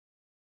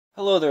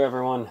Hello there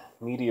everyone,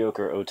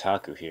 Mediocre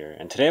Otaku here,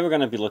 and today we're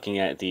going to be looking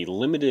at the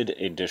limited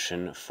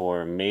edition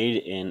for Made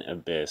in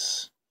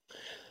Abyss.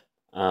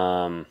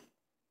 Um,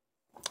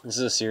 this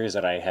is a series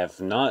that I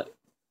have not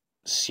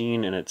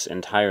seen in its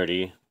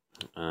entirety.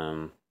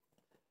 Um,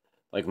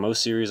 like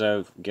most series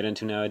I get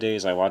into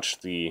nowadays, I watch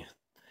the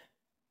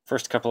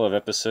first couple of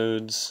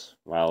episodes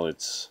while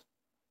it's,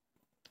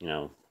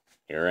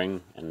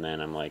 airing, and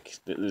then I'm like,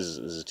 this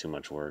is too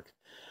much work.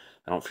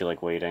 I don't feel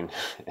like waiting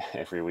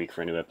every week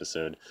for a new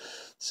episode.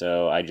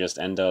 So I just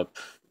end up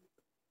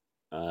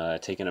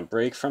taking a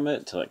break from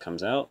it till it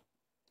comes out,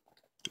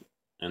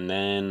 and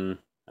then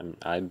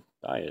I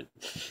buy it.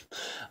 This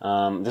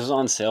was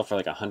on sale for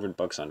like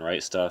 $100 on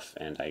Right Stuff,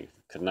 and I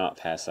could not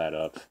pass that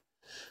up.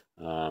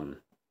 Um,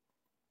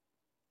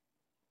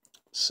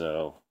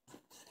 so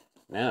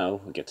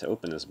now we get to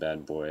open this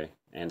bad boy,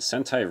 and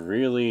Sentai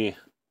really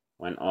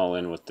went all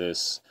in with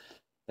this.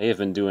 They have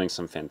been doing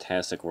some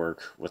fantastic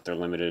work with their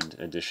limited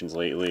editions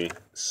lately.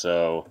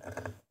 So,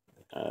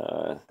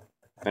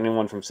 if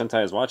anyone from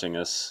Sentai is watching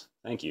us,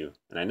 thank you.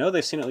 And I know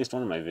they've seen at least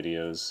one of my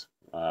videos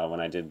when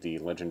I did the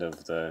Legend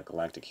of the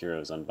Galactic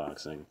Heroes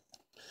unboxing.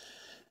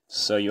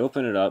 So you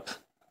open it up,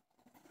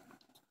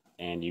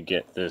 and you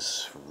get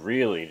this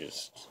really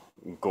just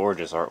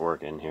gorgeous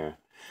artwork in here.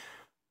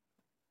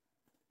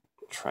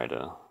 Try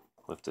to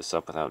lift this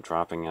up without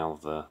dropping all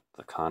of the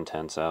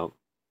contents out.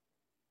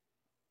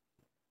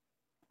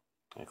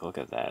 Like, look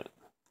at that.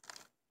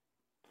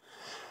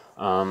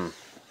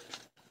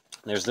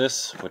 There's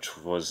this, which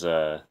was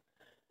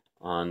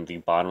on the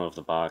bottom of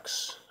the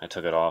box. I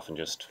took it off and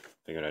just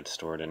figured I'd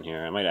store it in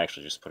here. I might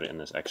actually just put it in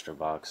this extra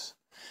box.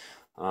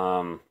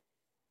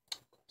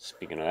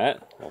 Speaking of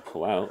that, we'll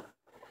pull out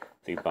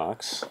the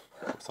box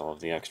with all of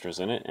the extras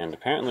in it, and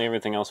apparently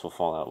everything else will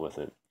fall out with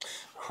it.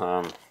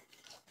 So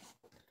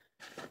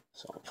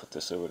I'll put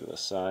this over to the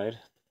side.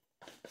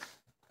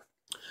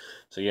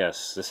 So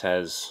yes, this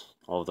has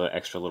all the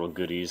extra little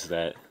goodies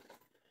that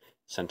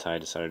Sentai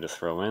decided to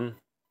throw in.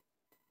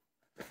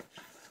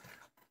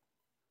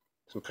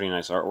 Some pretty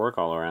nice artwork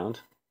all around.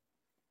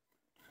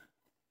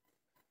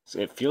 So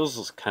it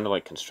feels kind of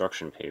like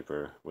construction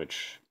paper,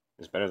 which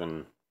is better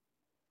than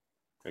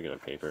regular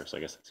paper, so I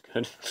guess that's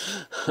good.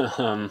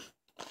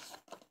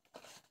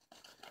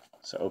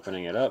 So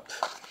opening it up,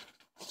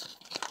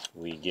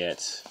 we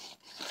get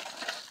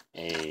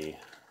a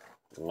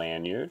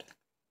lanyard,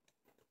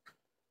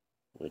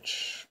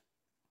 which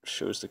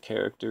shows the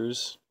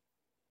characters.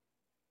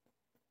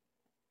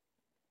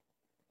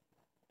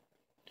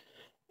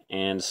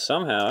 And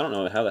somehow, I don't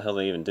know how the hell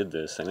they even did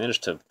this, they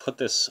managed to put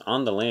this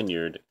on the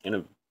lanyard in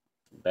a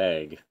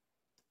bag,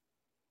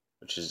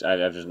 which is,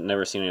 I've just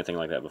never seen anything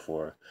like that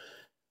before.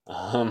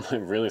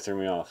 It really threw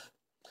me off.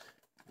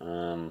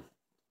 And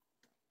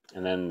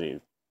then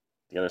the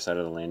other side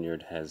of the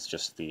lanyard has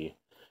just the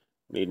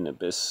Made in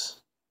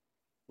Abyss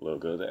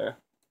logo there.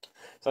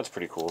 So that's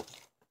pretty cool.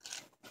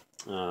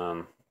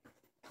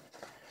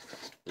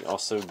 We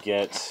also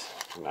get,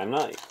 I'm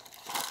not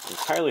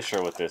entirely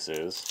sure what this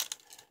is,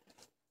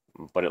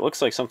 but it looks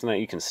like something that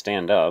you can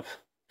stand up,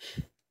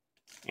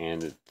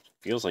 and it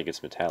feels like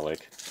it's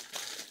metallic.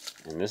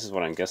 And this is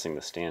what I'm guessing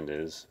the stand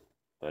is,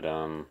 but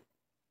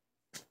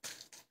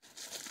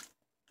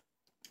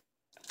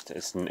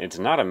it's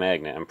not a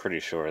magnet. I'm pretty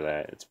sure of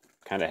that. It's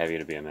kind of heavy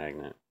to be a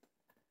magnet,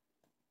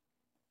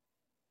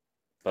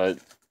 but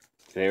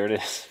there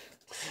it is.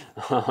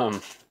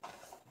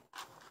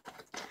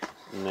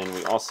 And then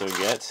we also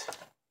get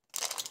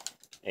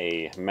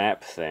a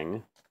map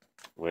thing,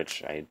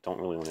 which I don't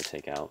really want to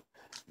take out,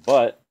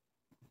 but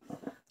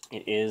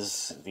it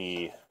is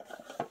the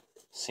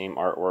same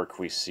artwork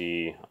we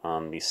see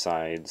on the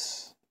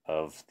sides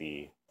of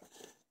the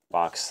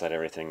box that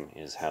everything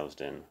is housed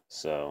in,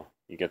 so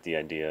you get the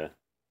idea.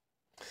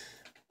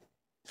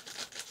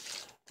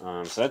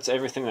 So that's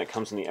everything that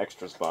comes in the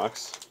extras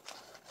box.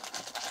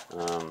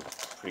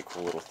 Pretty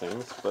cool little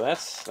things, but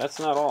that's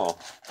not all.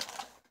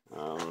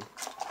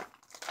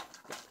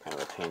 Kind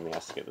of a pain in the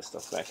ass to get this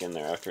stuff back in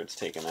there after it's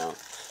taken out.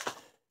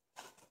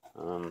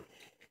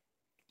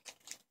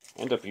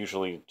 End up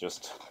usually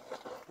just,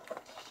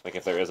 like,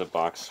 if there is a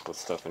box with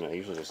stuff in it, I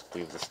usually just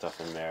leave the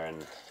stuff in there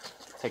and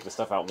take the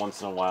stuff out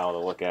once in a while to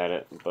look at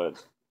it,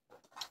 but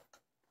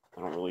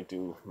I don't really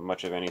do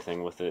much of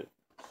anything with it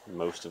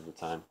most of the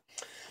time.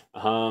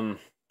 So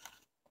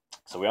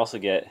we also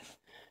get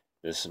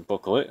this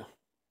booklet,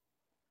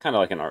 kind of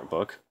like an art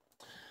book.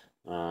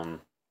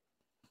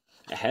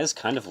 It has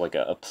kind of like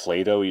a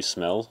Play-Doh-y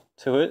smell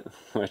to it,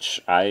 which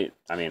I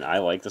mean, I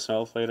like the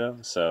smell of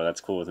Play-Doh, so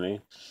that's cool with me.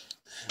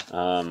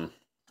 Yeah,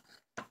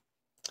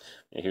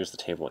 here's the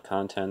table of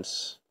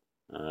contents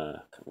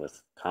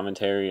with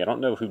commentary. I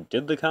don't know who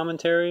did the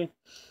commentary.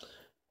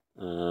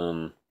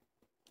 But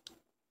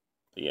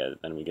yeah,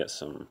 then we get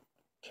some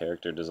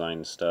character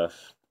design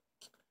stuff.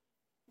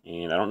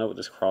 And I don't know what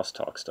this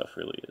crosstalk stuff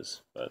really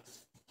is, but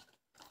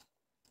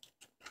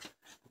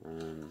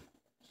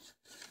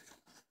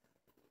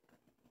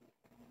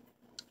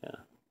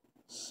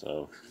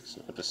so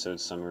some episode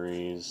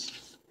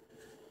summaries,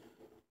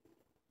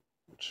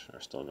 which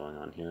are still going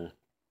on here.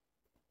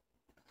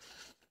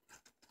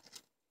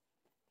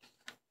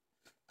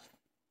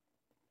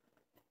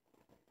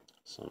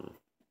 Some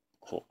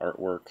cool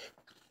artwork.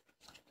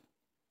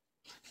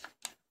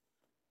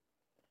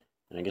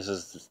 And I guess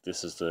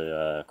this is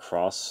the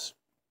cross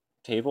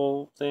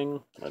table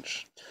thing,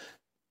 which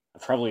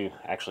I'll probably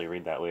actually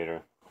read that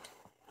later,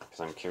 because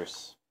I'm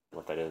curious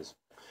what that is.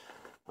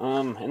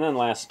 And then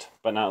last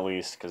but not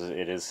least, because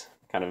it is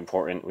kind of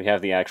important, we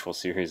have the actual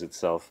series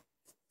itself.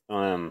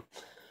 I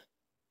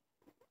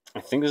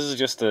think this is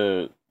just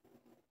a...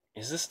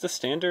 Is this the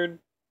standard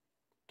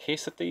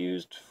case that they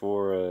used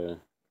for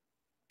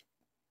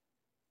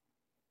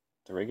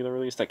the regular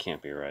release? That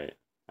can't be right.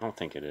 I don't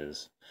think it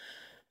is.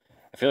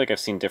 I feel like I've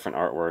seen different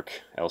artwork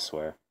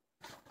elsewhere.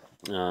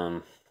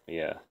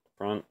 Yeah,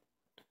 front,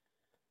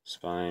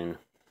 spine,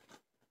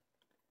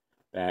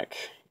 back.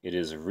 It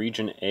is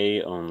region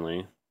A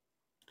only.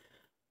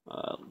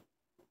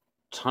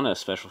 Ton of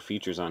special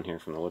features on here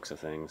from the looks of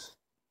things.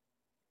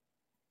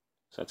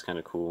 So that's kind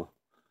of cool.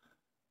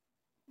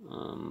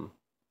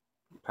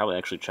 Probably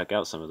actually check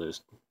out some of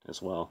those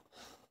as well.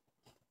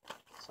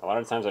 So a lot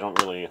of times I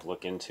don't really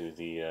look into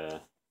the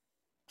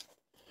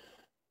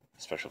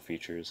special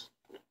features.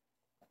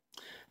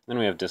 Then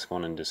we have disc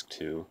 1 and disc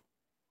 2.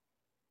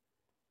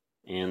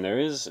 And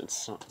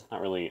it's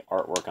not really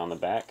artwork on the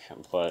back,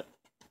 but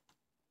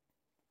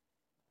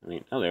I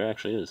mean, oh, there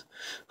actually is.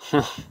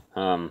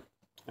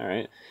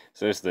 Alright,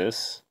 so there's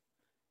this.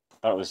 I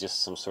thought it was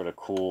just some sort of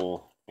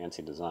cool,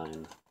 fancy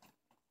design.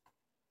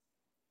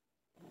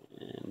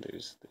 And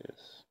there's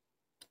this.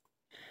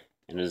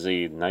 And it is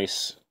a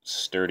nice,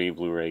 sturdy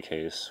Blu-ray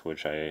case,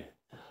 which I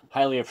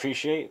highly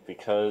appreciate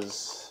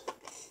because,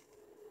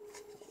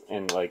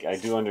 and like, I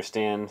do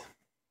understand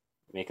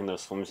making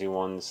those flimsy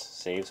ones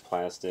saves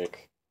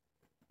plastic,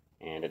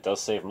 and it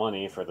does save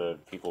money for the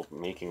people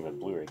making the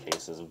Blu-ray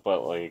cases,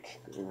 but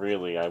like,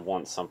 really, I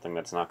want something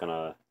that's not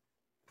gonna,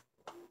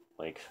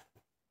 like,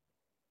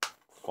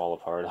 fall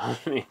apart on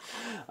me.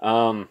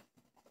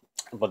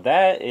 But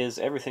that is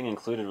everything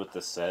included with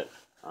this set.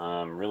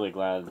 I'm really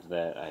glad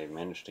that I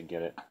managed to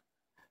get it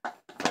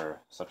for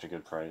such a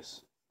good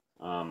price.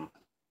 I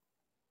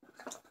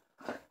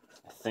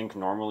think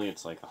normally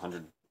it's like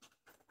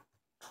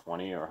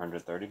 120 or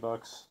 130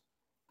 bucks.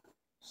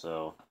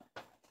 So,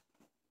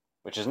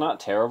 which is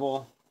not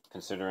terrible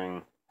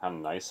considering how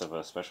nice of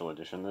a special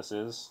edition this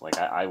is. Like,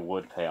 I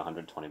would pay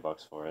 120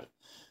 bucks for it.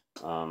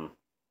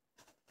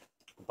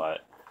 But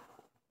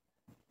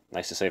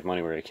nice to save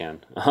money where you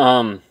can.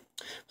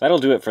 That'll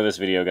do it for this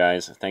video,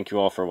 guys. Thank you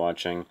all for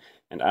watching,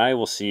 and I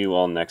will see you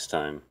all next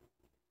time.